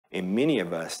And many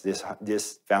of us,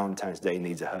 this Valentine's Day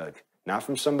needs a hug. Not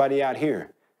from somebody out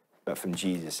here, but from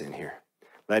Jesus in here.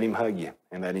 Let him hug you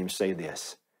and let him say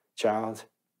this. Child,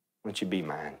 won't you be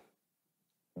mine?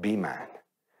 Be mine.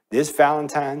 This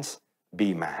Valentine's,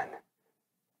 be mine.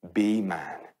 Be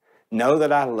mine. Know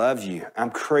that I love you.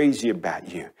 I'm crazy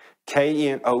about you.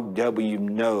 K-N-O-W,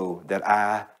 know that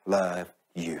I love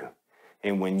you.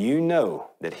 And when you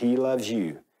know that he loves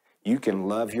you, you can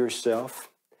love yourself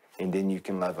and then you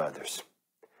can love others.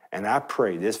 And I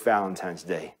pray this Valentine's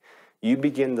Day, you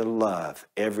begin to love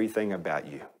everything about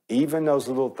you, even those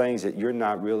little things that you're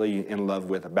not really in love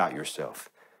with about yourself.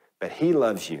 But he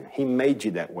loves you. He made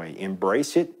you that way.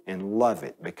 Embrace it and love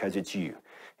it because it's you.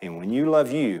 And when you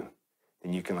love you,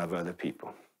 then you can love other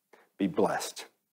people. Be blessed.